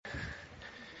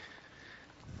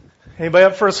Anybody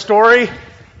up for a story?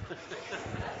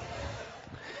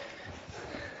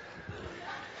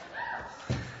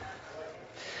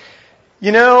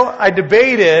 You know, I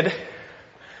debated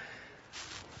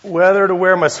whether to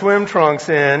wear my swim trunks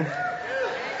in,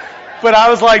 but I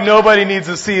was like, nobody needs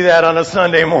to see that on a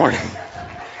Sunday morning.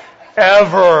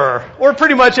 Ever. Or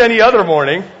pretty much any other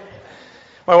morning.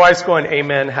 My wife's going,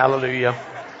 amen, hallelujah.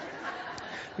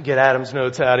 Get Adam's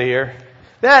notes out of here.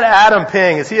 That Adam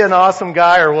Ping, is he an awesome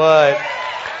guy or what?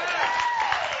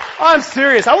 I'm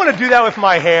serious. I want to do that with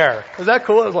my hair. Is that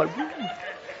cool? I was like,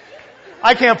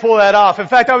 I can't pull that off. In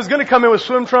fact, I was going to come in with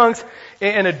swim trunks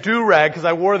and a do-rag because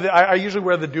I usually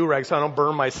wear the do-rag so I don't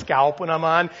burn my scalp when I'm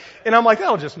on. And I'm like,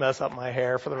 that'll just mess up my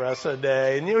hair for the rest of the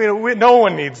day. And no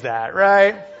one needs that,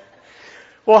 right?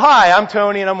 Well, hi, I'm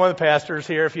Tony and I'm one of the pastors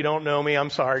here. If you don't know me, I'm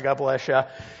sorry. God bless you.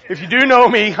 If you do know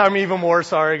me, I'm even more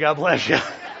sorry. God bless you.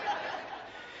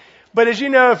 But as you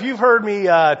know, if you've heard me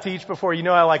teach before, you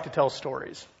know I like to tell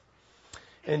stories.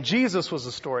 And Jesus was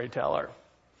a storyteller.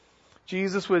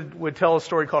 Jesus would tell a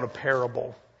story called a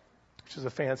parable, which is a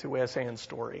fancy way of saying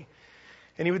story.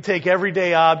 And he would take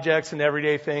everyday objects and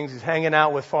everyday things. He's hanging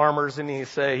out with farmers and he'd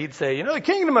say, the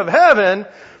kingdom of heaven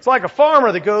is like a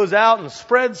farmer that goes out and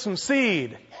spreads some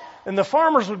seed. And the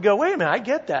farmers would go, wait a minute, I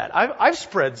get that. I've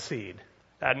spread seed.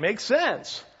 That makes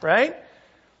sense, right?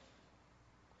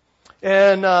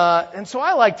 And so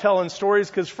I like telling stories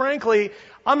because frankly,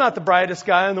 I'm not the brightest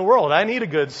guy in the world. I need a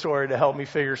good story to help me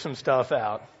figure some stuff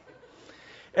out.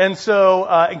 And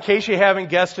so, in case you haven't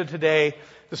guessed it today,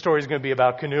 the story is going to be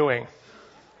about canoeing.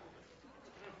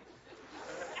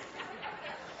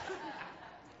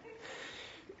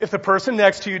 If the person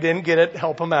next to you didn't get it,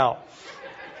 help them out.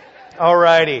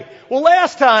 Alrighty. Well,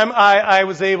 last time I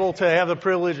was able to have the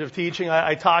privilege of teaching,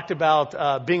 I talked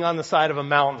about being on the side of a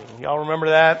mountain. Y'all remember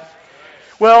that?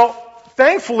 Well,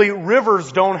 thankfully,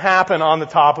 rivers don't happen on the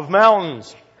top of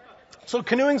mountains. So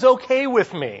canoeing's okay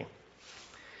with me.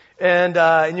 And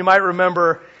you might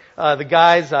remember the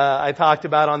guys I talked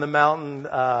about on the mountain,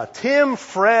 Tim,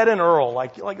 Fred, and Earl.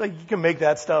 Like you can make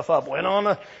that stuff up. Went on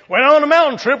a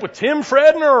mountain trip with Tim,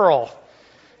 Fred, and Earl.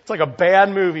 It's like a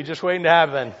bad movie just waiting to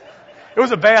happen. It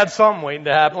was a bad something waiting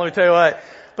to happen, let me tell you what.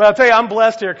 But I'll tell you, I'm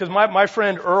blessed here because my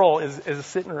friend Earl is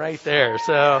sitting right there.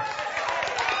 So,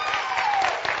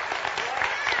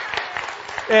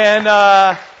 and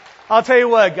I'll tell you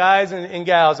what, guys and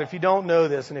gals, if you don't know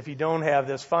this and if you don't have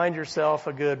this, find yourself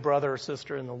a good brother or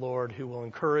sister in the Lord who will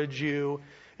encourage you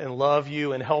and love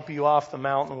you and help you off the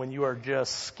mountain when you are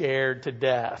just scared to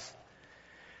death.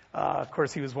 Of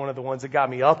course, he was one of the ones that got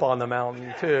me up on the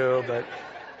mountain too, but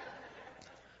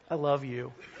I love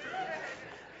you.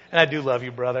 And I do love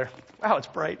you, brother. Wow, it's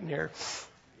bright in here.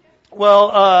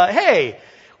 Well, hey,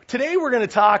 today we're going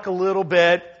to talk a little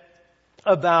bit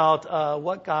about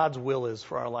what God's will is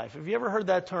for our life. Have you ever heard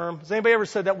that term? Has anybody ever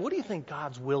said that? What do you think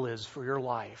God's will is for your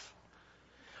life?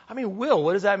 I mean, will,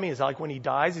 what does that mean? Is that like when he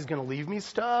dies, he's going to leave me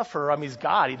stuff? Or, I mean, he's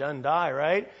God, he doesn't die,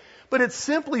 right? But it's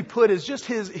simply put as just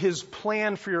his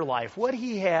plan for your life, what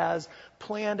he has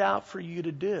planned out for you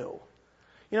to do.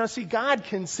 You know, see, God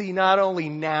can see not only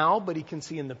now, but he can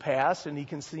see in the past and he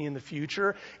can see in the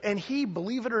future. And he,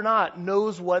 believe it or not,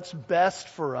 knows what's best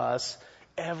for us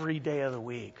every day of the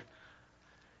week.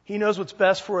 He knows what's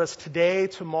best for us today,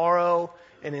 tomorrow,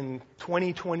 and in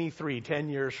 2023, 10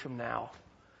 years from now.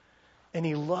 And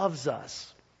he loves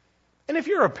us. And if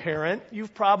you're a parent,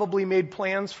 you've probably made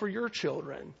plans for your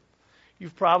children.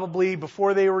 You've probably,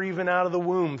 before they were even out of the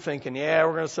womb, thinking, yeah,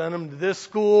 we're going to send them to this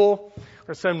school. We're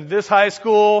going to send them to this high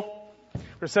school. We're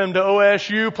going to send them to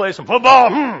OSU, play some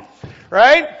football.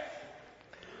 Right?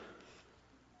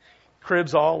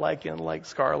 Cribs all like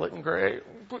scarlet and gray.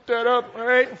 Put that up, all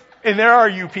right? And there are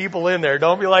you people in there.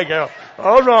 Don't be like, oh,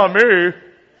 not me.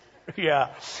 Yeah.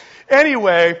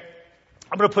 Anyway,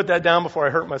 I'm going to put that down before I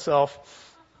hurt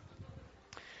myself.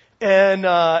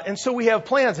 And so we have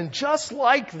plans. And just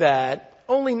like that,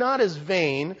 only not as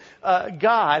vain,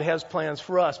 God has plans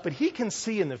for us. But he can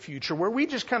see in the future where we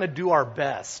just kind of do our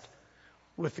best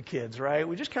with the kids, right?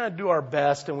 We just kind of do our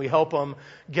best and we help them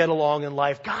get along in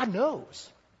life. God knows.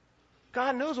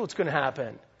 God knows what's going to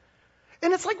happen.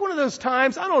 And it's like one of those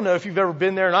times, I don't know if you've ever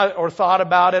been there or thought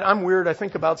about it. I'm weird. I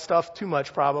think about stuff too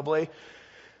much probably.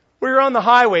 Where you're on the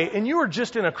highway and you are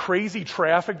just in a crazy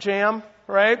traffic jam,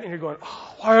 right? And you're going,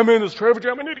 oh, why am I in this traffic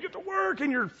jam? I need to get to work.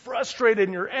 And you're frustrated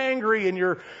and you're angry and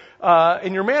you're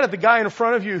mad at the guy in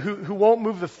front of you who won't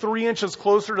move the 3 inches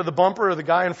closer to the bumper of the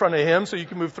guy in front of him so you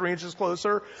can move 3 inches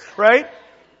closer, right?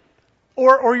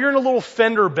 Or you're in a little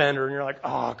fender bender and you're like,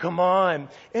 oh, come on.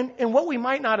 And what we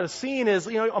might not have seen is,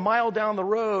 a mile down the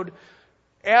road,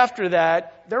 after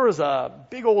that, there was a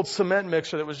big old cement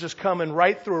mixer that was just coming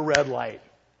right through a red light.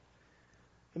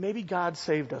 And maybe God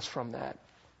saved us from that.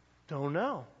 Don't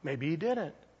know. Maybe He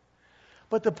didn't.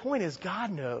 But the point is, God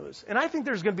knows. And I think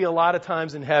there's going to be a lot of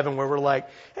times in heaven where we're like,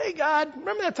 hey, God,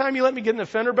 remember that time you let me get in the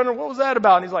fender bender? What was that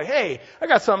about? And He's like, hey, I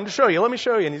got something to show you. Let me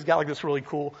show you. And He's got like this really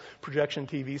cool projection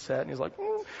TV set. And He's like,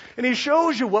 and He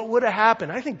shows you what would have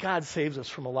happened. I think God saves us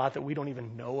from a lot that we don't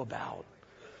even know about.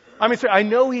 I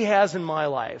know He has in my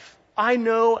life. I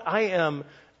know I am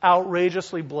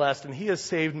outrageously blessed, and He has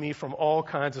saved me from all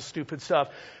kinds of stupid stuff.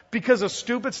 Because of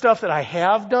stupid stuff that I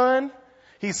have done,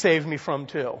 He saved me from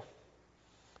too.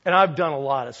 And I've done a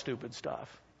lot of stupid stuff.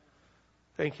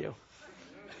 Thank you.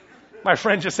 My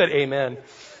friend just said amen.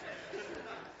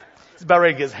 He's about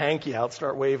ready to get his hanky out,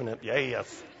 start waving it. Yeah,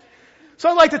 yes. So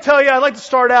I'd like to tell you, I'd like to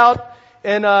start out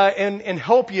and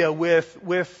help you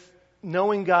with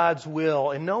knowing God's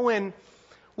will and knowing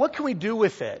what can we do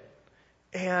with it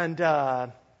and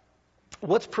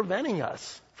what's preventing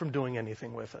us from doing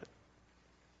anything with it.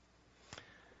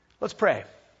 Let's pray.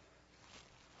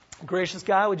 Gracious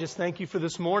God, we just thank You for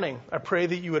this morning. I pray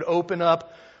that You would open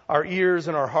up our ears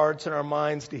and our hearts and our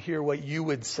minds to hear what You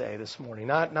would say this morning.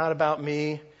 Not about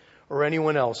me or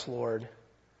anyone else, Lord,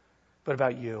 but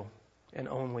about You and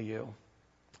only You.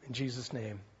 In Jesus'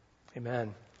 name,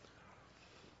 amen.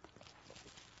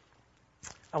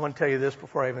 I want to tell you this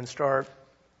before I even start.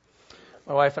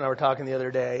 My wife and I were talking the other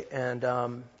day,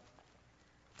 and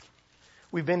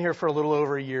we've been here for a little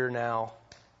over a year now,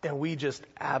 and we just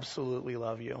absolutely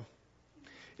love you.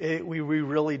 We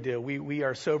really do. We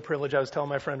are so privileged. I was telling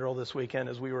my friend Earl this weekend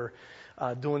as we were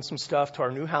doing some stuff to our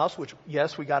new house, which,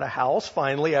 yes, we got a house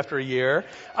finally after a year.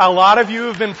 A lot of you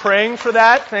have been praying for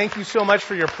that. Thank you so much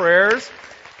for your prayers.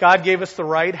 God gave us the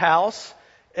right house.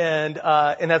 And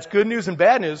that's good news and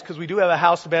bad news, because we do have a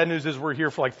house. The bad news is we're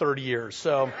here for like 30 years.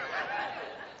 So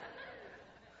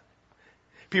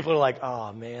people are like,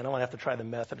 oh man, I'm going to have to try the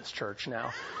Methodist church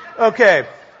now. Okay.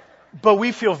 But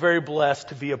we feel very blessed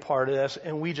to be a part of this,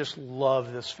 and we just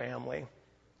love this family.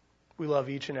 We love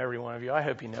each and every one of you. I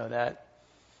hope you know that.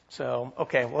 So,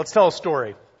 okay, well, let's tell a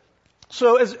story.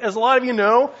 So as a lot of you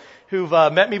know, who've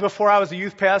met me before, I was a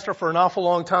youth pastor for an awful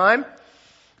long time.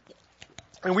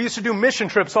 And we used to do mission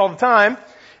trips all the time.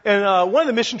 And one of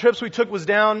the mission trips we took was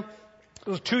down, it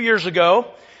was 2 years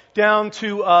ago, down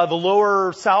to the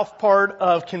lower south part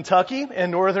of Kentucky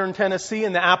and northern Tennessee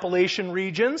in the Appalachian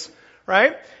regions,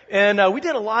 right? And we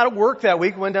did a lot of work that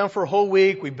week. We went down for a whole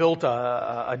week. We built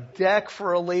a deck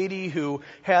for a lady who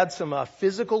had some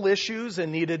physical issues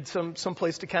and needed some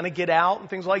place to kind of get out and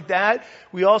things like that.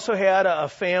 We also had a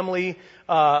family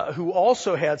who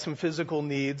also had some physical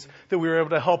needs that we were able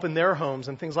to help in their homes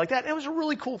and things like that. And it was a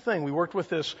really cool thing. We worked with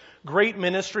this great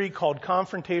ministry called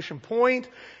Confrontation Point,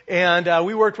 and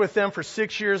we worked with them for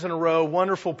 6 years in a row.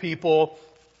 Wonderful people.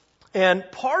 And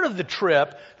part of the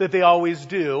trip that they always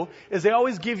do is they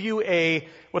always give you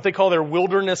what they call their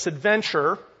wilderness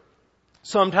adventure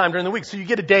sometime during the week. So you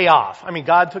get a day off. I mean,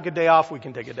 God took a day off, we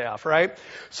can take a day off, right?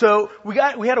 So we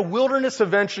had a wilderness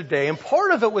adventure day, and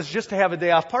part of it was just to have a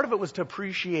day off. Part of it was to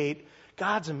appreciate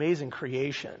God's amazing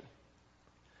creation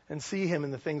and see Him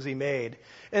in the things He made.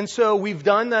 And so we've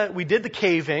done that. We did the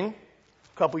caving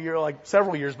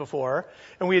several years before,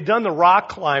 and we had done the rock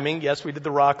climbing. Yes, we did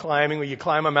the rock climbing where you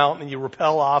climb a mountain and you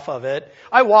rappel off of it.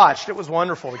 I watched. It was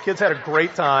wonderful. The kids had a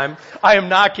great time. I am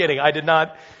not kidding. I did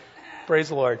not. Praise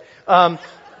the Lord.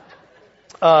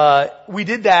 We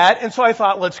did that, and so I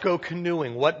thought, let's go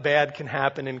canoeing. What bad can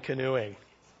happen in canoeing?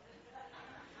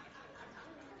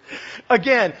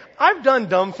 Again, I've done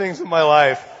dumb things in my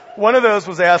life. One of those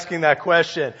was asking that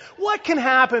question. What can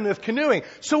happen with canoeing?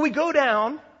 So we go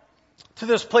down to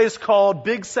this place called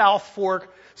Big South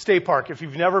Fork State Park. If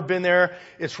you've never been there,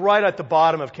 it's right at the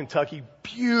bottom of Kentucky.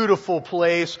 Beautiful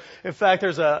place. In fact,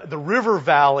 the river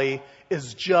valley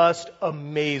is just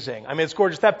amazing. I mean, it's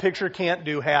gorgeous. That picture can't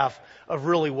do half of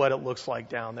really what it looks like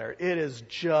down there. It is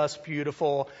just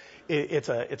beautiful. It's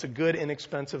a good,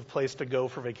 inexpensive place to go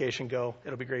for vacation. Go.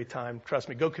 It'll be a great time. Trust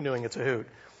me. Go canoeing. It's a hoot.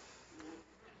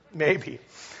 Maybe.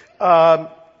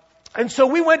 And so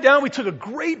we went down, we took a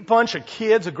great bunch of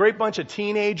kids, a great bunch of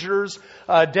teenagers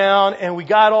down, and we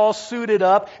got all suited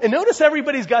up. And notice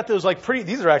everybody's got those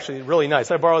these are actually really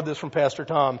nice. I borrowed this from Pastor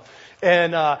Tom.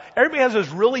 And everybody has those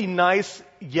really nice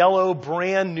yellow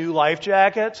brand new life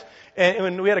jackets.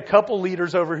 And we had a couple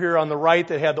leaders over here on the right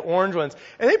that had the orange ones.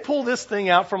 And they pulled this thing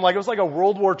out from it was like a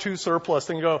World War II surplus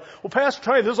thing and go, well, Pastor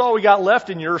Tony, this is all we got left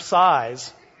in your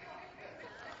size.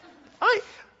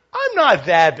 I'm not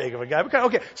that big of a guy.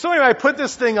 Okay, so anyway, I put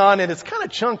this thing on, and it's kind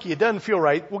of chunky. It doesn't feel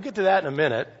right. We'll get to that in a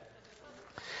minute.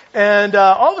 And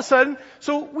all of a sudden,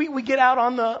 so we get out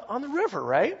on the river,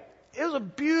 right? It was a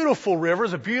beautiful river. It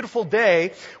was a beautiful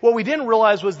day. What we didn't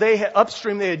realize was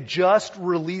upstream they had just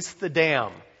released the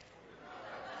dam.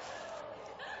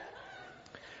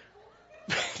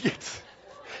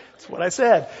 That's what I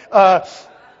said.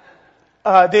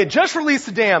 They had just released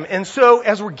the dam. And so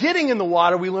as we're getting in the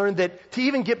water, we learned that to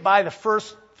even get by the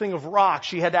first thing of rock,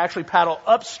 she had to actually paddle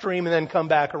upstream and then come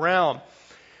back around.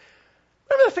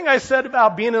 Remember the thing I said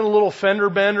about being in a little fender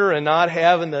bender and not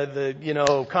having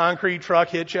the concrete truck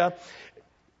hit you?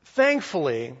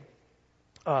 Thankfully,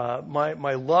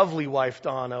 my lovely wife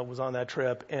Donna was on that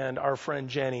trip, and our friend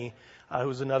Jenny, who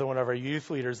was another one of our youth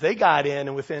leaders, they got in,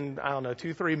 and within,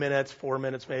 2-3 minutes, 4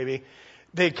 minutes maybe,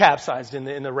 they capsized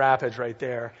in the rapids right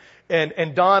there.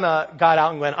 And Donna got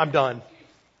out and went, "I'm done."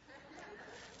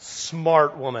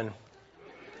 Smart woman.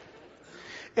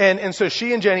 And so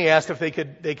she and Jenny asked if they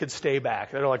could stay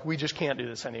back. They're like, "We just can't do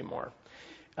this anymore."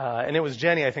 And it was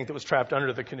Jenny, I think, that was trapped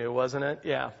under the canoe, wasn't it?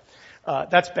 Yeah.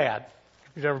 That's bad.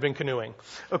 You've never been canoeing.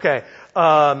 Okay.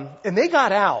 And they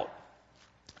got out.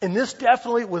 And this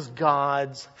definitely was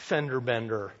God's fender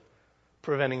bender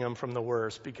preventing them from the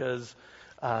worst, because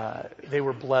they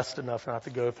were blessed enough not to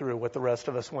go through what the rest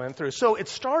of us went through. So it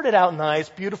started out nice,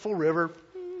 beautiful river,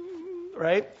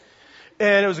 right?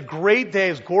 And it was a great day.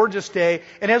 It was a gorgeous day.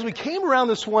 And as we came around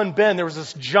this one bend, there was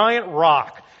this giant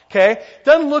rock. Okay?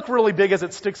 Doesn't look really big as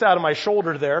it sticks out of my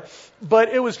shoulder there, but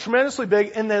it was tremendously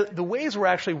big, and the waves were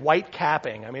actually white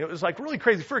capping. I mean, it was like really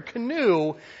crazy. For a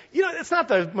canoe, it's not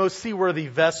the most seaworthy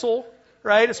vessel,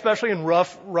 right? Especially in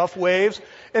rough waves.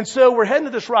 And so we're heading to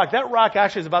this rock. That rock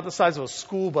actually is about the size of a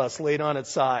school bus laid on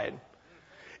its side.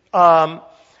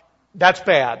 That's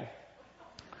bad.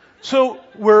 So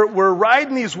we're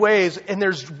riding these waves, and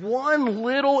there's one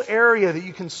little area that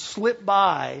you can slip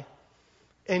by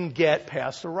and get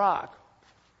past the rock.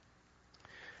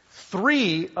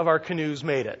 3 of our canoes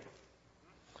made it.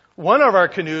 One of our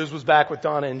canoes was back with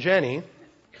Donna and Jenny,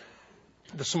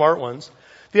 the smart ones.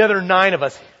 The other 9 of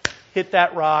us hit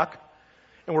that rock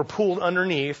and were pulled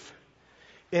underneath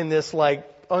in this like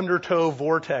undertow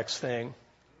vortex thing.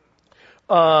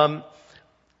 And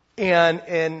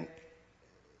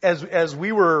as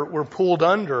we were pulled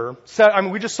under,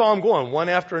 we just saw them going one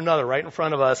after another right in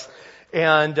front of us.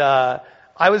 And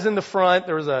I was in the front.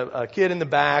 There was a kid in the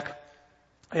back,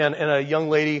 and a young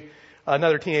lady,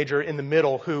 another teenager in the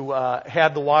middle, who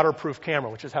had the waterproof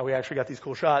camera, which is how we actually got these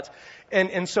cool shots.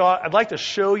 And so I'd like to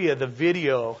show you the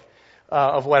video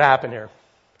of what happened here.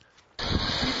 You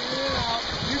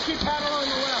keep paddling on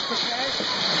the left, okay?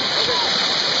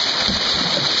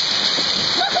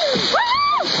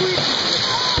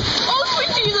 Oh,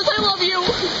 sweet Jesus, I love you.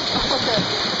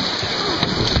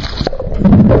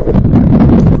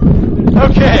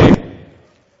 Okay.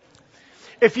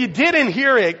 If you didn't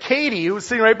hear it, Katie, who was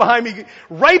sitting right behind me,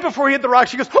 right before he hit the rock,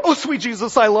 she goes, "Oh, sweet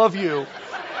Jesus, I love you."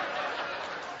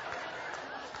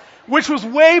 Which was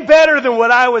way better than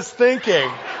what I was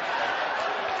thinking.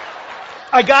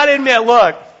 I gotta admit,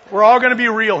 look, we're all gonna be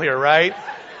real here, right?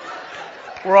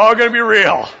 We're all gonna be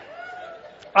real.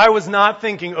 I was not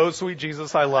thinking, "Oh, sweet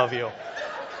Jesus, I love you."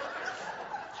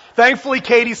 Thankfully,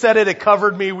 Katie said it. It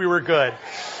covered me. We were good.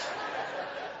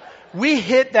 We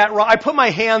hit that rock. I put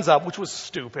my hands up, which was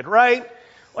stupid, right?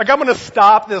 Like, I'm going to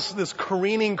stop this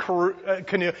careening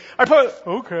canoe. I put,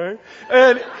 okay.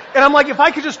 And I'm like, if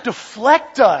I could just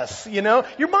deflect us,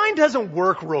 Your mind doesn't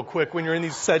work real quick when you're in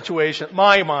these situations.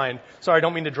 My mind. Sorry, I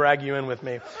don't mean to drag you in with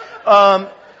me.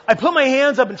 I put my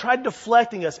hands up and tried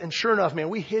deflecting us, and sure enough, man,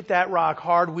 we hit that rock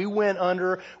hard. We went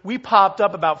under. We popped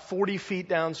up about 40 feet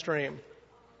downstream.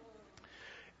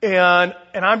 And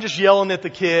I'm just yelling at the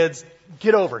kids,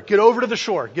 get over to the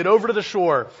shore, get over to the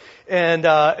shore. And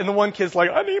the one kid's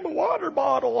like, "I need a water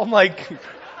bottle." I'm like,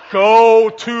 "Go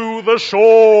to the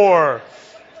shore."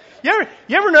 You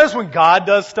ever notice when God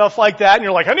does stuff like that and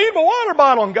you're like, "I need a water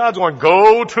bottle," and God's going,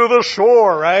 "Go to the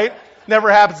shore," right?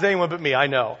 Never happens to anyone but me, I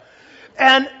know.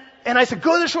 And I said,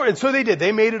 "Go to the shore." And so they did.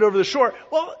 They made it over the shore.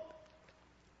 Well,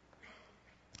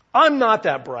 I'm not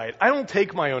that bright. I don't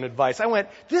take my own advice. I went,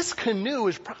 this canoe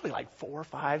is probably like $400,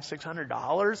 $500,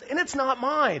 $600, and it's not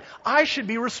mine. I should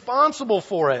be responsible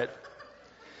for it.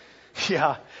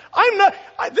 Yeah.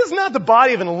 This is not the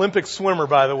body of an Olympic swimmer,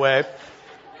 by the way.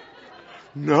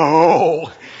 No.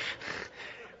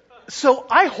 So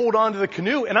I hold on to the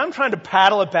canoe, and I'm trying to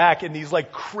paddle it back in these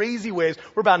like crazy waves.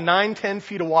 We're about 9-10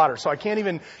 feet of water, so I can't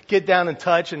even get down and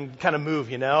touch and kind of move,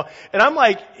 And I'm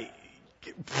like,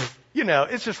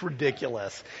 it's just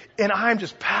ridiculous. And I'm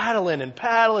just paddling,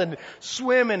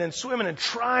 swimming and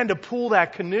trying to pull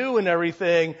that canoe and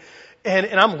everything.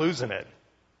 And I'm losing it.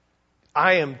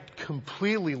 I am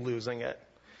completely losing it.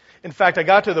 In fact, I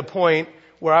got to the point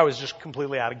where I was just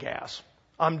completely out of gas.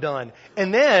 I'm done.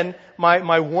 And then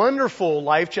my wonderful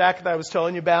life jacket that I was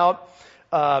telling you about,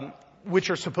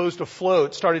 which are supposed to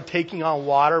float, started taking on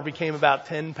water, became about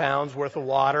 10 pounds worth of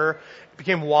water,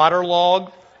 became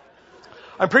waterlogged.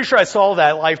 I'm pretty sure I saw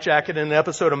that life jacket in an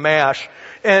episode of MASH.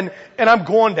 And I'm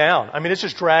going down. I mean, it's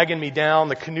just dragging me down.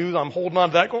 The canoe, I'm holding on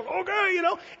to that going, okay,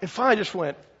 And finally I just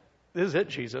went, this is it,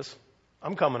 Jesus.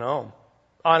 I'm coming home.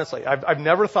 Honestly, I've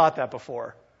never thought that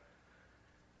before.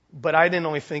 But I didn't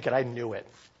only think it, I knew it.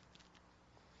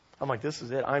 I'm like, this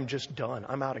is it. I'm just done.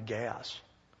 I'm out of gas.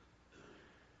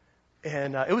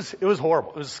 And it was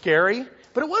horrible. It was scary,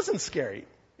 but it wasn't scary.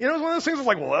 It was one of those things that's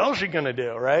like, well, what else are you going to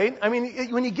do, right? I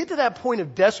mean, when you get to that point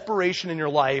of desperation in your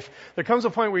life, there comes a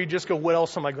point where you just go, what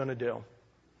else am I going to do?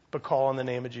 But call on the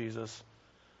name of Jesus,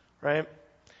 right?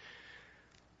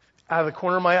 Out of the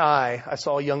corner of my eye, I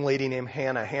saw a young lady named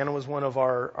Hannah. Hannah was one of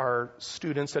our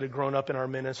students that had grown up in our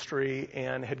ministry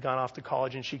and had gone off to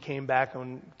college, and she came back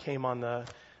and came on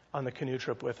the canoe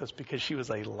trip with us because she was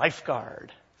a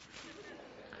lifeguard.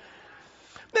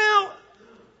 Now,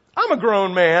 I'm a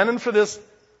grown man, and for this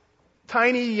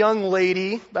tiny young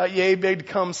lady, about yay big to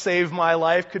come save my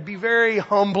life, could be very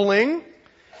humbling.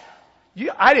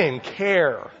 I didn't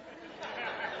care.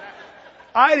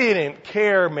 I didn't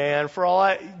care, man,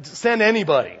 send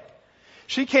anybody.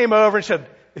 She came over and said,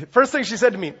 first thing she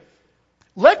said to me,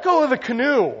 let go of the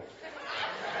canoe.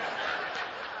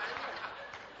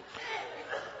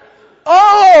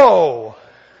 Oh!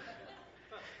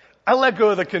 I let go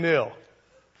of the canoe.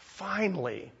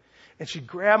 Finally. And she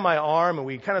grabbed my arm and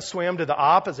we kind of swam to the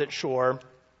opposite shore.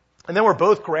 And then we're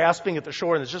both grasping at the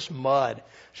shore and it's just mud.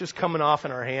 It's just coming off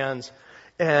in our hands.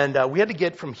 And we had to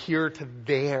get from here to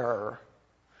there.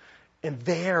 And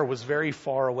there was very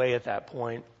far away at that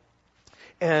point.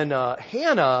 And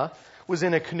Hannah was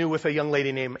in a canoe with a young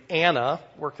lady named Anna.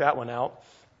 Worked that one out.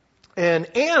 And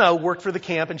Anna worked for the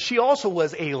camp, and she also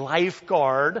was a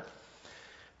lifeguard.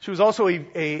 She was also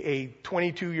a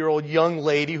 22-year-old young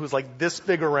lady who was like this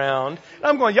big around. And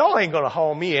I'm going, y'all ain't going to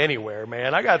haul me anywhere,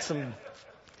 man. I got some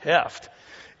heft.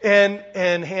 And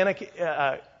Hannah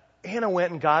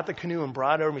went and got the canoe and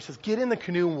brought it over. She says, get in the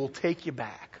canoe and we'll take you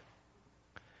back.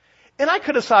 And I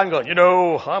could have sat and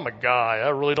gone, I'm a guy. I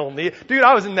really don't need it. Dude,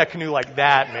 I was in that canoe like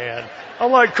that, man.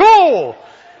 I'm like, cool.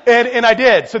 And I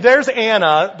did. So there's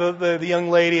Anna, the young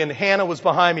lady, and Hannah was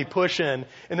behind me pushing.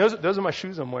 And those are my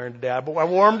shoes I'm wearing today. I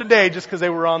wore them today just because they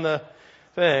were on the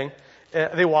thing.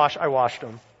 I washed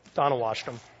them. Donna washed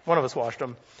them. One of us washed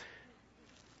them.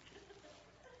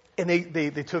 And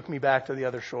they took me back to the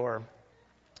other shore.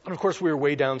 And of course we were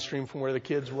way downstream from where the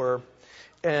kids were.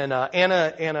 And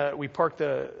Anna, we parked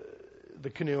the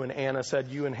canoe, and Anna said,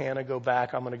 you and Hannah go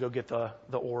back. I'm going to go get the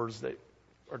oars that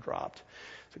are dropped.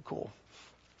 I said, cool.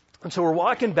 And so we're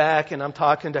walking back, and I'm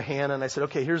talking to Hannah, and I said,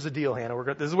 okay, here's the deal, Hannah.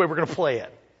 This is the way we're going to play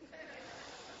it.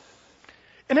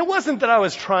 And it wasn't that I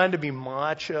was trying to be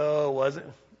macho. It wasn't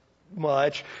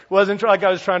much. It wasn't like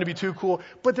I was trying to be too cool.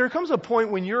 But there comes a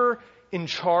point when you're in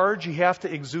charge, you have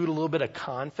to exude a little bit of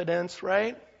confidence,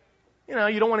 right? You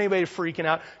don't want anybody freaking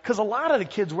out. Because a lot of the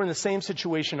kids were in the same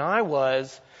situation I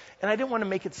was, and I didn't want to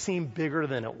make it seem bigger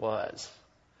than it was.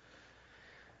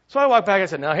 So I walked back. I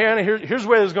said, now, Hannah, here's the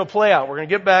way this is going to play out. We're going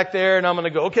to get back there, and I'm going to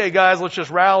go, okay, guys, let's just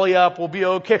rally up. We'll be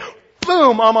okay.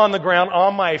 Boom, I'm on the ground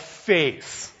on my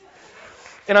face.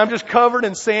 And I'm just covered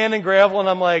in sand and gravel, and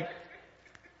I'm like,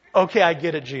 okay, I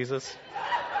get it, Jesus.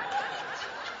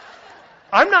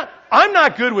 I'm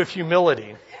not good with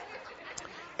humility.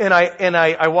 And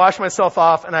I washed myself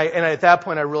off, and at that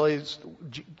point I realized,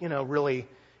 really,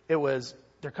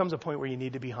 there comes a point where you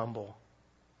need to be humble.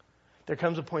 There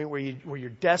comes a point where you're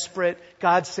desperate,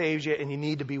 God saves you, and you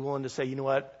need to be willing to say, you know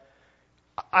what?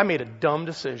 I made a dumb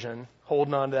decision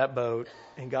holding on to that boat,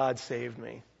 and God saved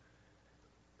me.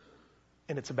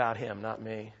 And it's about Him, not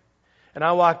me. And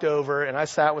I walked over and I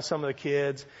sat with some of the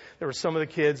kids. There were some of the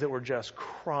kids that were just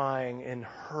crying and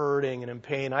hurting and in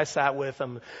pain. I sat with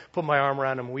them, put my arm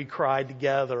around them. We cried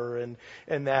together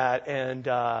and that. And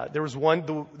there was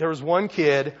one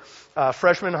kid,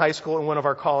 freshman in high school, and one of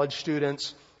our college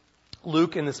students,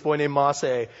 Luke, and this boy named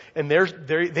Masse. And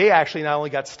they actually not only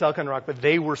got stuck on the rock, but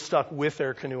they were stuck with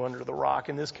their canoe under the rock.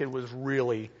 And this kid was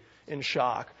really in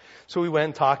shock. So we went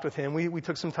and talked with him. We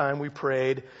took some time. We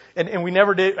prayed. And we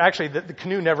never did. Actually, the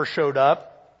canoe never showed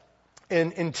up.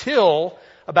 And until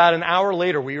about an hour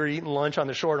later, we were eating lunch on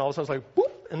the shore, and all of a sudden it's like,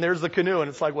 whoop, and there's the canoe. And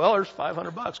it's like, well, there's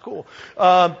 $500. Cool.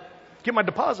 Get my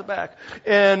deposit back.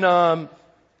 And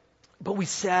but we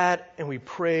sat and we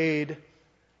prayed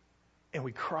and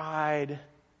we cried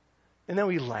And then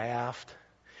we laughed.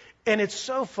 And it's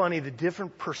so funny, the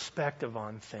different perspective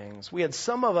on things. We had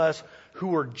some of us who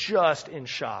were just in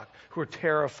shock, who were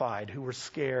terrified, who were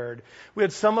scared. We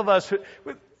had some of us who,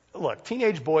 look,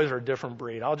 teenage boys are a different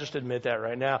breed. I'll just admit that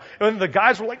right now. And the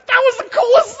guys were like, that was the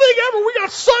coolest thing ever. We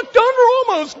got sucked under,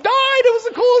 almost died. It was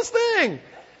the coolest thing.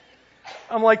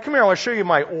 I'm like, come here, I want to show you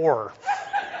my oar.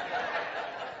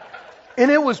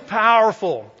 And it was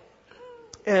powerful.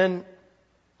 And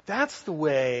that's the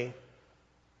way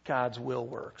God's will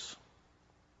works.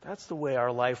 That's the way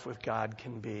our life with God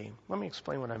can be. Let me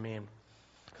explain what I mean.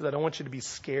 Because I don't want you to be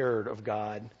scared of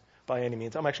God by any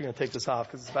means. I'm actually going to take this off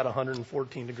because it's about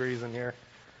 114 degrees in here.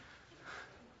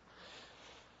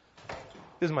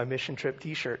 This is my mission trip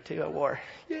t-shirt, too, I wore.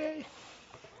 Yay.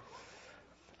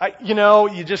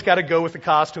 You just got to go with the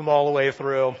costume all the way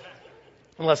through.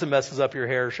 Unless it messes up your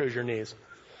hair or shows your knees.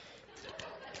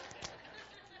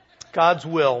 God's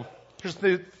will. Here's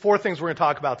the 4 things we're going to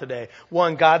talk about today.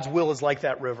 1, God's will is like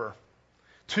that river.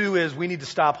 2 is we need to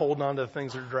stop holding on to the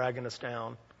things that are dragging us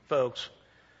down, folks.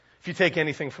 If you take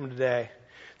anything from today.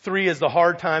 3 is the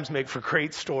hard times make for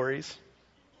great stories.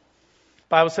 The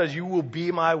Bible says you will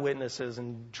be my witnesses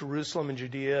in Jerusalem and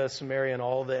Judea, Samaria, and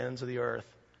all the ends of the earth.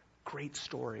 Great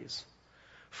stories.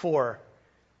 4,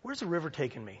 where's the river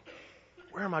taking me?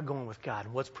 Where am I going with God?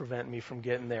 What's preventing me from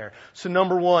getting there? So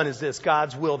number 1 is this,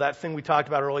 God's will. That thing we talked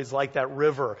about earlier is like that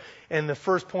river. And the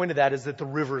first point of that is that the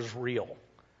river is real.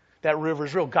 That river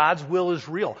is real. God's will is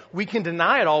real. We can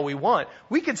deny it all we want.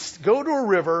 We could go to a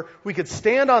river, we could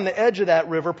stand on the edge of that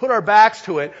river, put our backs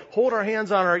to it, hold our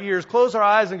hands on our ears, close our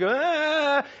eyes and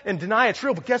go, and deny it's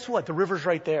real. But guess what? The river's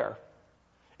right there.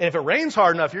 And if it rains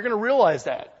hard enough, you're going to realize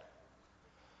that.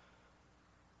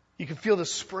 You can feel the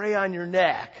spray on your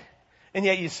neck. And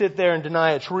yet you sit there and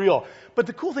deny it's real. But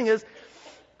the cool thing is,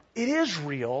 it is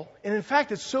real. And in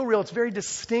fact, it's so real, it's very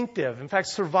distinctive. In fact,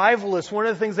 survivalists, one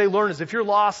of the things they learn is if you're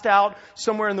lost out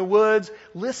somewhere in the woods,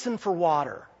 listen for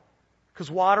water.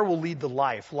 Because water will lead to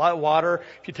life. Water,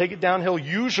 if you take it downhill,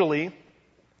 usually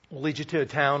will lead you to a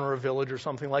town or a village or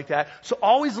something like that. So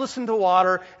always listen to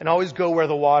water and always go where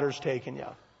the water's taking you.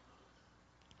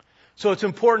 So it's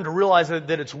important to realize that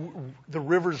the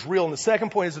river's real. And the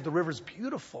second point is that the river's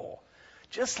beautiful.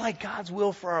 Just like God's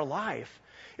will for our life.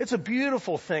 It's a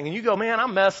beautiful thing. And you go, man,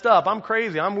 I'm messed up. I'm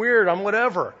crazy. I'm weird. I'm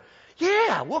whatever.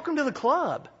 Yeah, welcome to the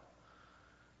club.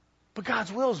 But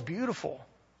God's will is beautiful.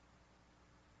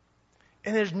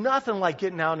 And there's nothing like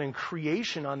getting out in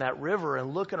creation on that river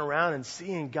and looking around and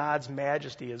seeing God's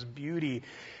majesty, His beauty.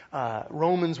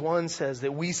 Romans 1 says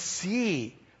that we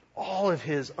see all of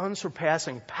His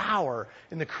unsurpassing power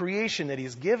in the creation that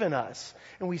He's given us.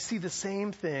 And we see the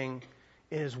same thing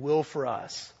in His will for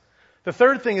us. The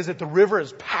third thing is that the river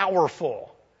is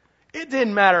powerful. It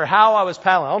didn't matter how I was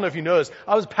paddling. I don't know if you noticed.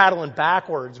 I was paddling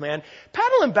backwards, man.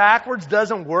 Paddling backwards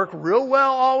doesn't work real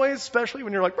well always, especially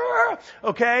when you're like,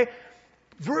 okay?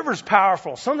 The river's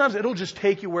powerful. Sometimes it'll just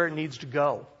take you where it needs to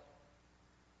go.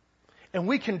 And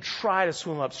we can try to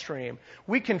swim upstream.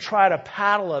 We can try to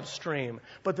paddle upstream.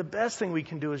 But the best thing we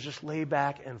can do is just lay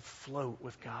back and float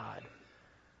with God.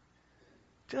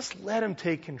 Just let Him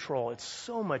take control. It's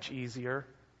so much easier.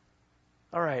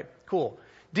 All right, cool.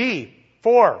 D,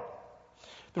 4.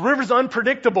 The river's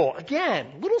unpredictable. Again,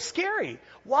 a little scary.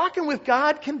 Walking with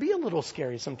God can be a little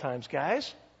scary sometimes,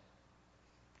 guys.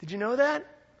 Did you know that?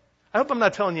 I hope I'm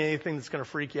not telling you anything that's going to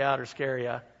freak you out or scare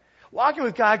you. Walking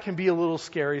with God can be a little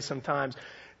scary sometimes.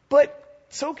 But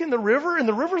so can the river, and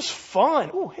the river's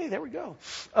fun. Oh, hey, there we go.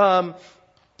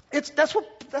 That's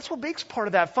what makes part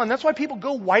of that fun. That's why people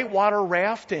go whitewater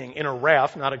rafting in a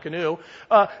raft, not a canoe.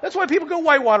 That's why people go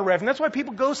whitewater rafting. That's why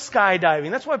people go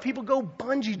skydiving. That's why people go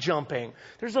bungee jumping.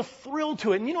 There's a thrill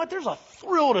to it. And you know what? There's a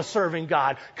thrill to serving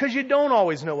God because you don't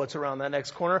always know what's around that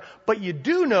next corner. But you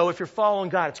do know if you're following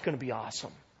God, it's going to be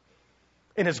awesome.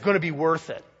 And it's going to be worth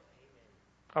it.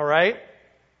 All right?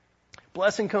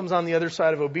 Blessing comes on the other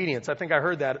side of obedience. I think I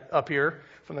heard that up here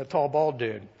from that tall, bald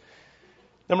dude.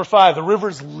 Number 5, the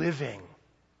river's living,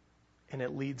 and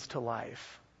it leads to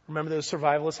life. Remember those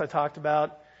survivalists I talked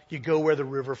about? You go where the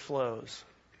river flows.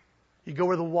 You go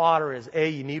where the water is. A,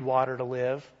 you need water to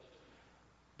live.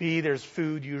 B, there's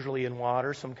food usually in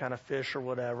water, some kind of fish or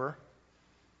whatever.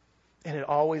 And it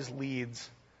always leads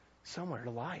somewhere to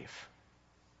life.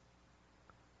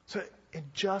 So,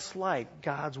 just like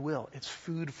God's will, it's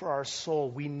food for our soul.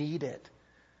 We need it.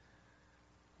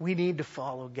 We need to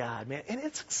follow God, man. And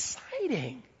it's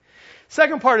exciting.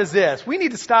 Second part is this. We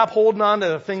need to stop holding on to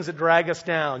the things that drag us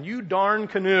down. You darn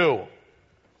canoe.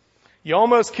 You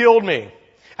almost killed me.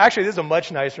 Actually, this is a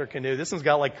much nicer canoe. This one's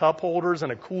got like cup holders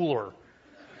and a cooler.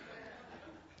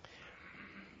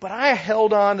 But I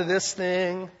held on to this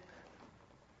thing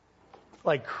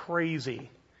like crazy,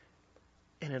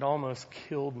 and it almost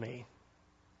killed me.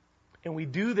 And we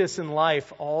do this in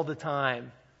life all the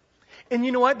time. And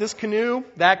you know what? This canoe,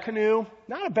 that canoe,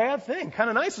 not a bad thing. Kind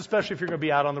of nice, especially if you're going to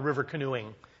be out on the river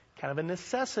canoeing. Kind of a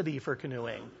necessity for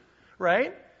canoeing,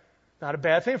 right? Not a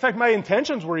bad thing. In fact, my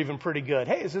intentions were even pretty good.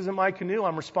 Hey, this isn't my canoe.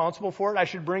 I'm responsible for it. I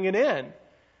should bring it in.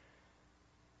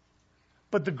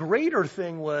 But the greater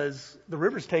thing was the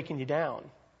river's taking you down.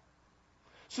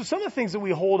 So some of the things that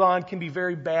we hold on can be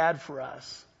very bad for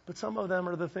us. But some of them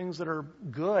are the things that are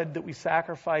good that we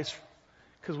sacrifice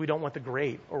because we don't want the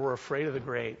great or we're afraid of the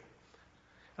great.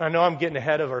 And I know I'm getting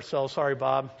ahead of ourselves. Sorry,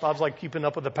 Bob. Bob's like keeping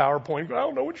up with the PowerPoint. I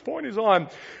don't know which point he's on.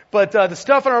 But the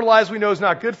stuff in our lives we know is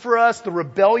not good for us. The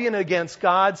rebellion against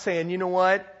God, saying, you know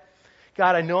what?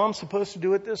 God, I know I'm supposed to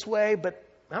do it this way, but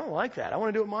I don't like that. I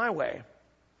want to do it my way.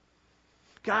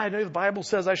 God, I know the Bible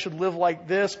says I should live like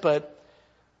this, but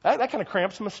that kind of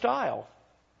cramps my style.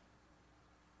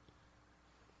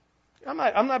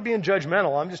 I'm not being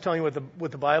judgmental. I'm just telling you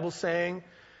what the Bible's saying,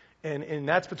 and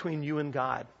that's between you and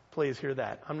God. Please hear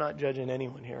that. I'm not judging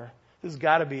anyone here. This has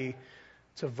got to be,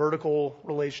 it's a vertical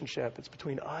relationship. It's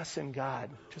between us and God,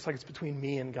 just like it's between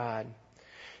me and God.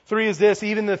 3 is this: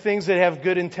 even the things that have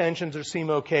good intentions or seem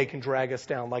okay can drag us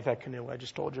down, like that canoe I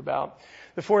just told you about.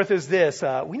 The 4th is this: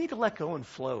 we need to let go and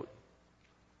float.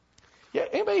 Yeah,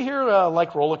 anybody here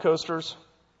like roller coasters?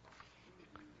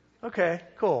 Okay,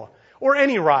 cool. Or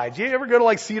any rides. You ever go to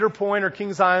like Cedar Point or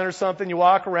Kings Island or something? You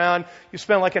walk around, you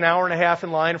spend like an hour and a half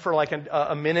in line for like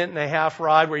a minute and a half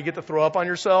ride where you get to throw up on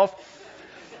yourself.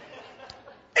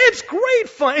 It's great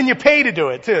fun, and you pay to do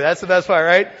it too. That's the best part,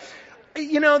 right?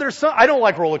 You know, I don't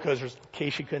like roller coasters, in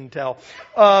case you couldn't tell.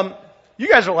 You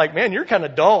guys are like, man, you're kind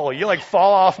of dull. You like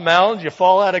fall off mountains, you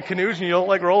fall out of canoes, and you don't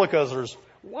like roller coasters.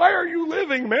 Why are you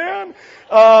living, man?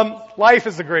 Life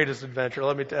is the greatest adventure,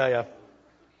 let me tell you.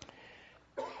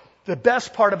 The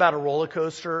best part about a roller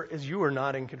coaster is you are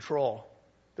not in control.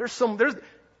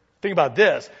 Think about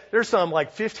this. There's some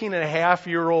like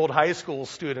 15-and-a-half-year-old high school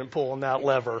student pulling that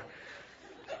lever.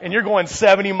 And you're going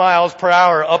 70 miles per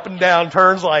hour up and down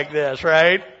turns like this,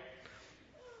 right?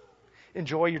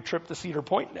 Enjoy your trip to Cedar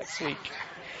Point next week.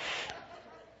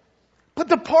 But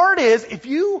the part is, if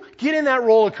you get in that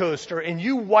roller coaster and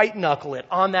you white knuckle it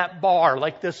on that bar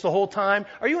like this the whole time,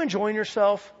 are you enjoying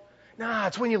yourself? Nah,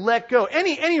 it's when you let go.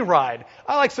 Any ride.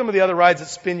 I like some of the other rides that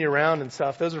spin you around and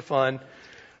stuff. Those are fun.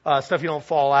 Stuff you don't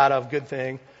fall out of, good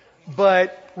thing.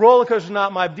 But roller coaster's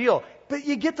not my deal. But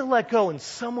you get to let go and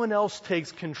someone else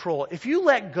takes control. If you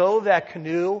let go of that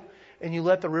canoe and you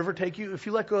let the river take you, if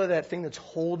you let go of that thing that's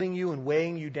holding you and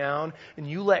weighing you down and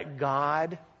you let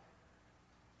God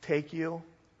take you,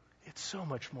 it's so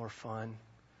much more fun.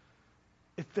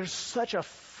 There's such a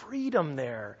freedom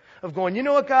there of going, you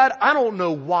know what, God, I don't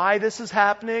know why this is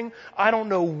happening. I don't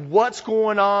know what's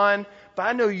going on, but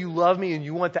I know you love me and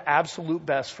you want the absolute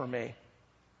best for me.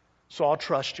 So I'll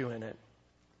trust you in it.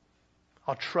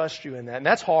 I'll trust you in that. And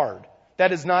that's hard.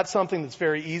 That is not something that's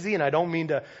very easy, and I don't mean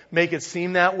to make it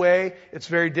seem that way. It's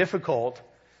very difficult.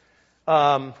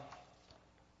 If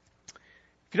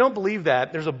you don't believe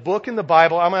that, there's a book in the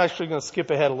Bible. I'm actually going to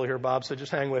skip ahead a little here, Bob, so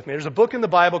just hang with me. There's a book in the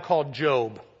Bible called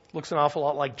Job. Looks an awful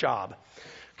lot like Job.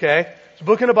 Okay? There's a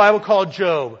book in the Bible called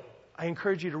Job. I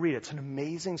encourage you to read it. It's an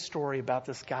amazing story about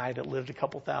this guy that lived a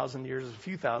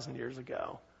few thousand years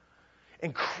ago.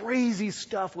 And crazy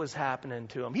stuff was happening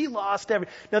to him. He lost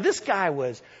everything. Now, this guy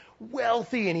was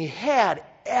wealthy and he had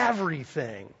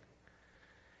everything.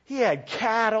 He had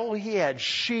cattle, he had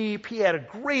sheep, he had a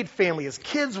great family. His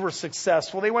kids were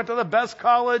successful. They went to the best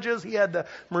colleges. He had the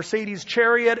Mercedes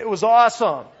chariot. It was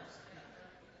awesome.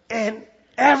 And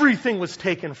everything was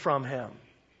taken from him.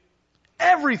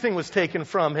 Everything was taken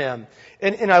from him.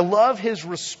 And I love his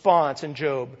response in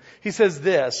Job. He says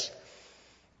this: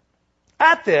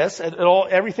 at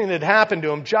everything that happened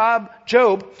to him, Job.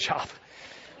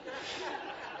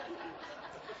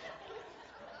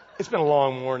 It's been a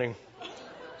long morning.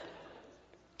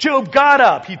 Job got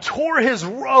up, he tore his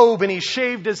robe, and he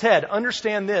shaved his head.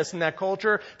 Understand this, in that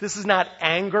culture, this is not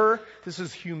anger, this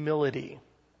is humility.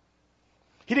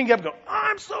 He didn't get up and go,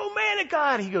 I'm so mad at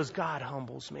God. He goes, God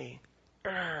humbles me.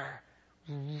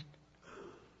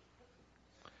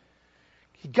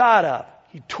 He got up,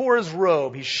 he tore his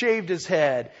robe, he shaved his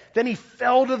head. Then he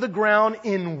fell to the ground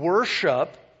in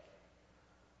worship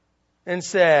and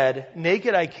said,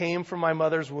 naked I came from my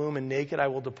mother's womb, and naked I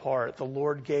will depart. The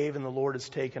Lord gave, and the Lord has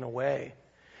taken away.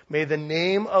 May the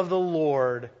name of the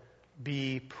Lord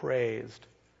be praised.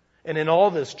 And in all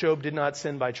this, Job did not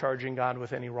sin by charging God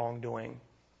with any wrongdoing.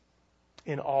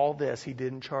 in all this, he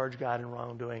didn't charge God in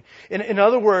wrongdoing. In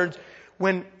other words,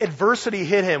 when adversity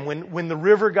hit him, when the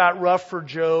river got rough for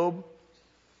Job,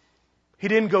 he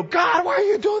didn't go, God, why are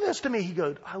you doing this to me? He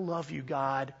goes, I love you,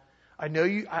 God. I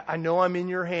know I'm in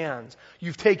your hands.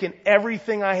 You've taken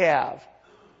everything I have,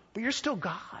 but you're still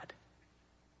God.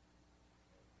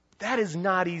 That is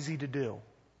not easy to do.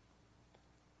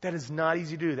 That is not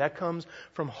easy to do. That comes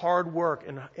from hard work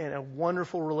and a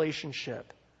wonderful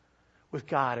relationship with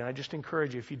God. And I just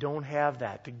encourage you, if you don't have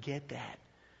that, to get that,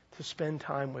 to spend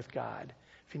time with God.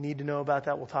 If you need to know about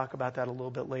that, we'll talk about that a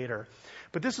little bit later.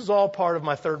 But this is all part of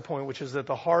my third point, which is that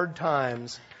the hard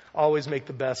times always make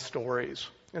the best stories.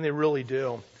 And they really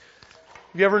do.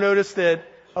 Have you ever noticed that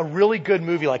a really good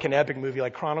movie, like an epic movie,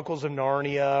 like Chronicles of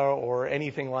Narnia or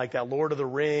anything like that, Lord of the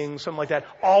Rings, something like that,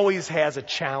 always has a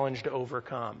challenge to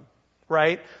overcome,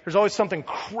 right? There's always something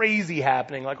crazy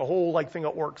happening, like a whole thing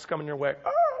of orcs coming your way,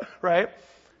 right?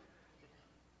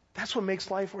 That's what makes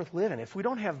life worth living. If we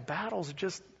don't have battles,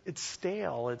 it's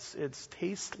stale, it's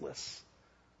tasteless.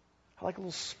 I like a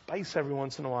little spice every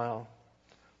once in a while.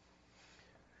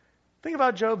 Think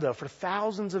about Job, though. For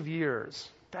thousands of years,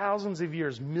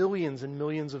 millions and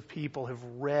millions of people have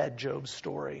read Job's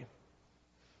story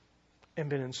and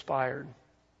been inspired.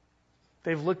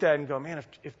 They've looked at it and go, man,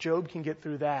 if Job can get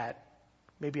through that,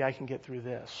 maybe I can get through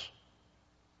this.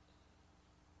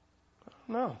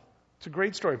 No. It's a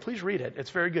great story. Please read it. It's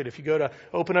very good. If you go to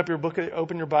open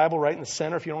your Bible right in the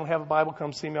center. If you don't have a Bible,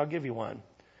 come see me. I'll give you one.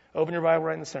 Open your Bible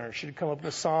right in the center. It should come up in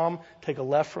a Psalm. Take a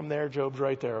left from there. Job's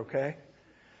right there, okay?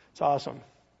 It's awesome.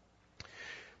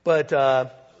 But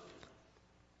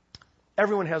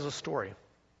everyone has a story.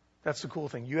 That's the cool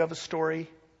thing. You have a story.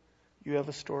 You have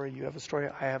a story. You have a story.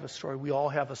 I have a story. We all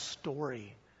have a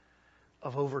story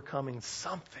of overcoming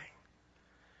something.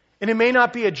 And it may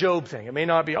not be a Job thing. It may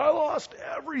not be, I lost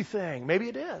everything. Maybe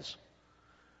it is.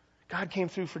 God came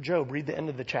through for Job. Read the end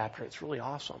of the chapter. It's really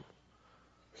awesome.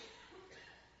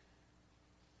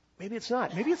 Maybe it's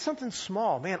not. Maybe it's something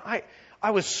small. Man,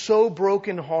 I was so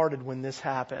brokenhearted when this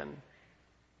happened.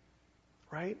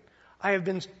 Right? I have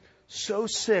been so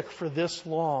sick for this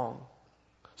long.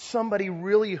 Somebody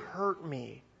really hurt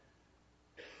me.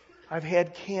 I've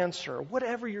had cancer.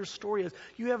 Whatever your story is,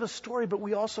 you have a story, but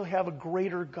we also have a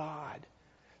greater God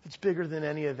that's bigger than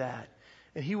any of that.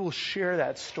 And He will share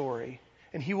that story.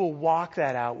 And He will walk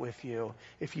that out with you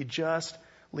if you just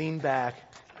lean back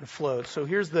and float. So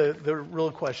here's the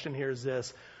real question here is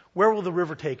this. Where will the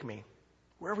river take me?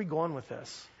 Where are we going with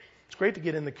this? It's great to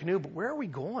get in the canoe, but where are we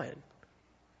going?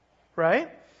 Right?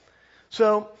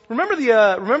 So remember the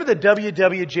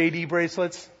WWJD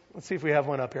bracelets? Let's see if we have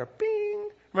one up here. Bing!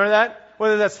 Remember that? What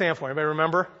does that stand for? Anybody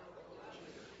remember?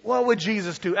 What would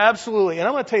Jesus do? Absolutely. And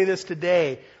I'm going to tell you this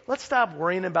today. Let's stop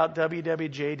worrying about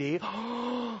WWJD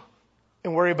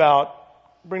and worry about,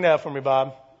 bring that up for me,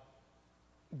 Bob,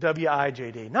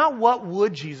 WIJD. Not what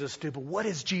would Jesus do, but what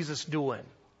is Jesus doing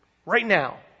right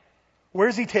now?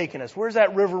 Where's He taking us? Where's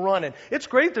that river running? It's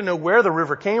great to know where the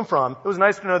river came from. It was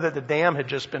nice to know that the dam had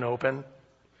just been opened.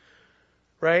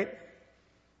 Right?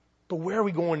 But where are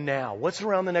we going now? What's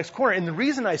around the next corner? And the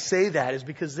reason I say that is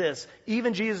because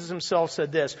even Jesus Himself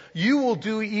said this, you will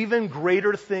do even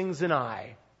greater things than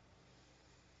I.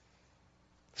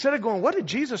 Instead of going, what did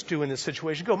Jesus do in this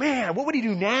situation? Go, man, what would He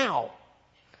do now?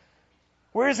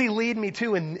 Where does He lead me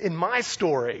to in my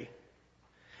story?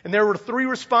 And there were 3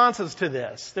 responses to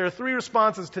this. There are 3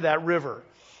 responses to that river.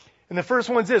 And the first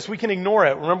one's this, we can ignore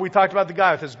it. Remember we talked about the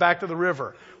guy with his back to the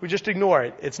river. We just ignore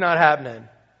it. It's not happening.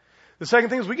 The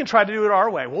second thing is we can try to do it our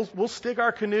way. We'll stick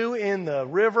our canoe in the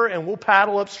river and we'll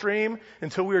paddle upstream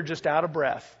until we are just out of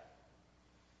breath.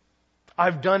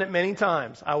 I've done it many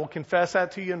times. I will confess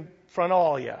that to you in front of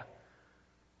all of you.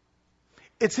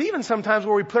 It's even sometimes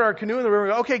where we put our canoe in the river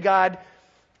and go, okay, God,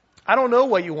 I don't know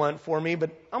what you want for me,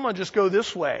 but I'm going to just go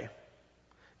this way.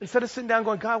 Instead of sitting down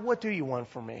going, God, what do you want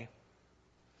for me?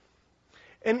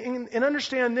 And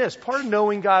understand this, part of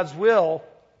knowing God's will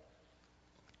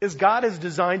is God has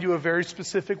designed you a very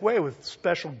specific way with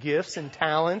special gifts and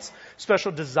talents,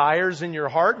 special desires in your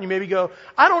heart. And you maybe go,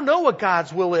 I don't know what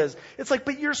God's will is. It's like,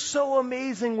 but you're so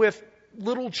amazing with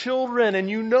little children and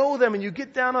you know them and you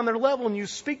get down on their level and you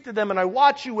speak to them and I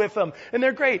watch you with them and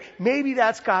they're great. Maybe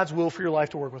that's God's will for your life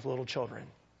to work with little children.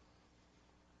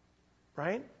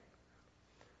 Right?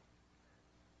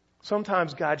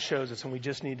 Sometimes God shows us and we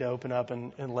just need to open up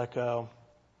and let go.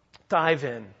 Dive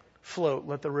in. Float.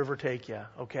 Let the river take you.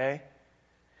 Okay?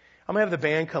 I'm going to have the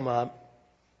band come up.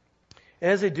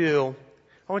 And as they do,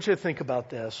 I want you to think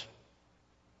about this.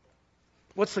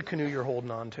 What's the canoe you're holding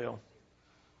on to?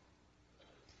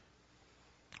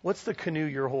 What's the canoe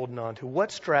you're holding on to?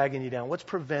 What's dragging you down? What's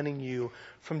preventing you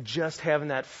from just having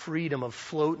that freedom of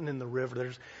floating in the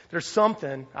river? There's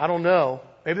something, I don't know.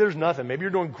 Maybe there's nothing. Maybe you're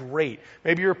doing great.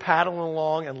 Maybe you're paddling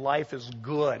along and life is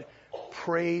good.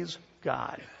 Praise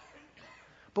God.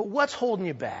 But what's holding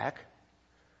you back?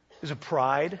 Is it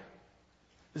pride?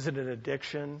 Is it an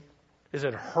addiction? Is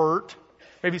it hurt?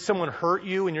 Maybe someone hurt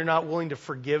you and you're not willing to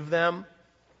forgive them.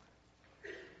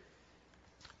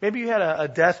 Maybe you had a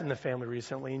death in the family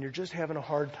recently and you're just having a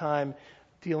hard time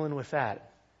dealing with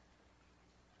that.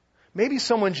 Maybe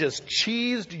someone just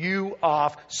cheesed you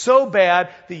off so bad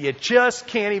that you just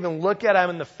can't even look at them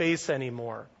in the face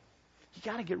anymore. You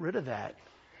got to get rid of that.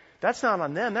 That's not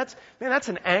on them. That's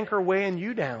an anchor weighing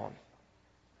you down.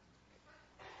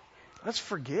 Let's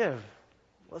forgive.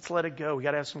 Let's let it go. We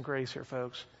got to have some grace here,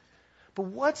 folks. But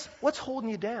what's holding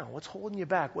you down? What's holding you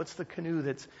back? What's the canoe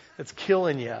that's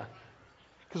killing you?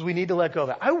 Because we need to let go of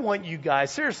that. I want you guys,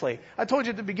 seriously, I told you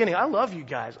at the beginning, I love you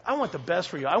guys. I want the best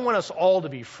for you. I want us all to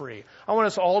be free. I want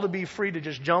us all to be free to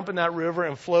just jump in that river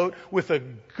and float with a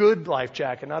good life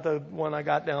jacket, not the one I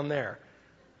got down there.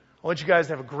 I want you guys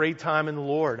to have a great time in the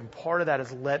Lord. And part of that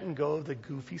is letting go of the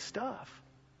goofy stuff.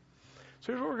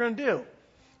 So here's what we're going to do.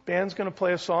 Band's going to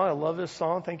play a song. I love this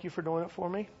song. Thank you for doing it for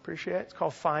me. Appreciate it. It's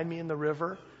called Find Me in the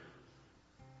River.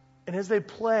 And as they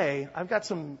play, I've got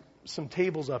some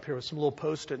tables up here with some little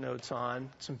Post-it notes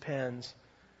on, some pens.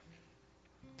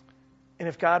 And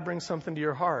if God brings something to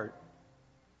your heart,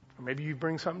 or maybe you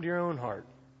bring something to your own heart,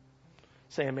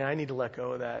 saying, man, I need to let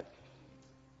go of that.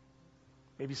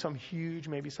 Maybe something huge,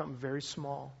 maybe something very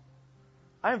small.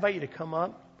 I invite you to come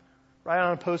up, write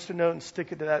on a Post-it note, and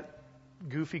stick it to that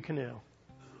goofy canoe.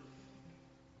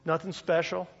 Nothing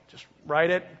special. Just write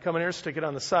it, come in here, stick it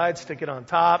on the side, stick it on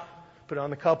top, put it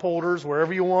on the cup holders,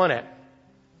 wherever you want it.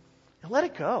 And let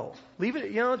it go. Leave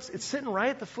it, it's sitting right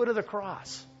at the foot of the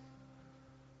cross.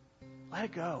 Let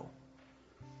it go.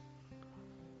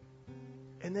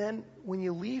 And then when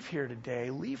you leave here today,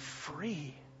 leave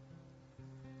free.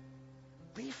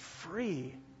 Leave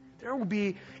free. There will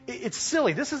be, it's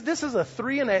silly. This is a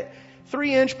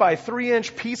 3-inch by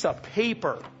 3-inch piece of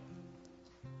paper.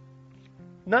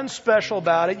 Nothing special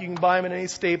about it. You can buy them in any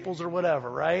Staples or whatever,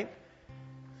 right?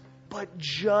 But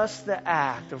just the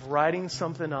act of writing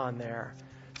something on there,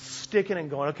 sticking and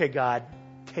going, okay, God,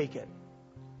 take it.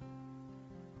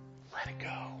 Let it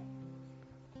go.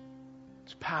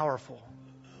 It's powerful.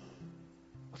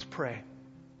 Let's pray.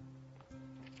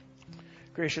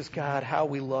 Gracious God, how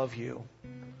we love you.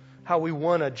 How we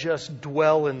want to just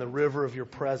dwell in the river of your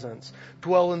presence.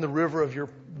 Dwell in the river of your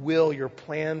will, your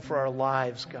plan for our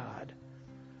lives, God.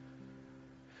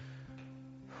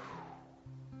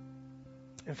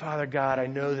 And Father God, I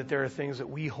know that there are things that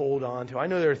we hold on to. I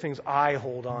know there are things I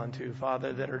hold on to,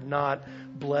 Father, that are not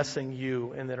blessing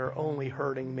you and that are only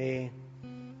hurting me.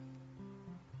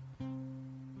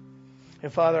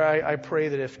 And Father, I pray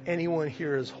that if anyone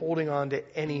here is holding on to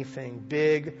anything,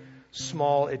 big,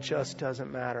 small, it just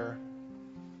doesn't matter.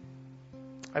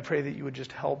 I pray that you would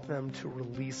just help them to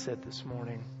release it this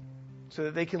morning so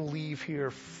that they can leave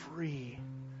here free.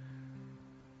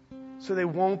 So they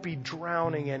won't be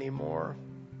drowning anymore.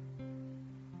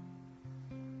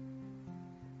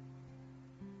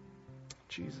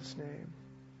 In Jesus' name.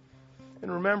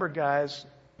 And remember, guys,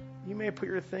 you may put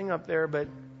your thing up there, but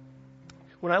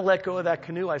when I let go of that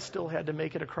canoe, I still had to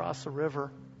make it across the river.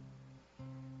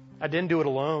 I didn't do it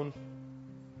alone.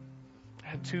 I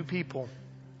had 2 people.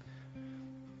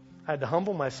 I had to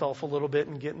humble myself a little bit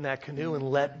and get in that canoe and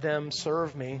let them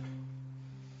serve me.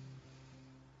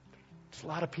 There's a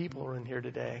lot of people who are in here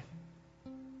today.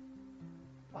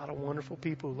 A lot of wonderful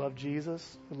people who love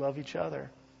Jesus, who love each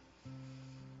other.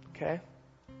 Okay?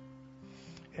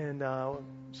 And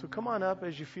so come on up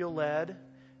as you feel led.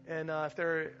 And if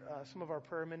there are some of our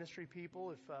prayer ministry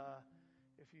people, if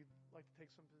you'd like to take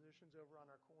some positions over on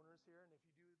our corners here, and if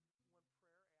you do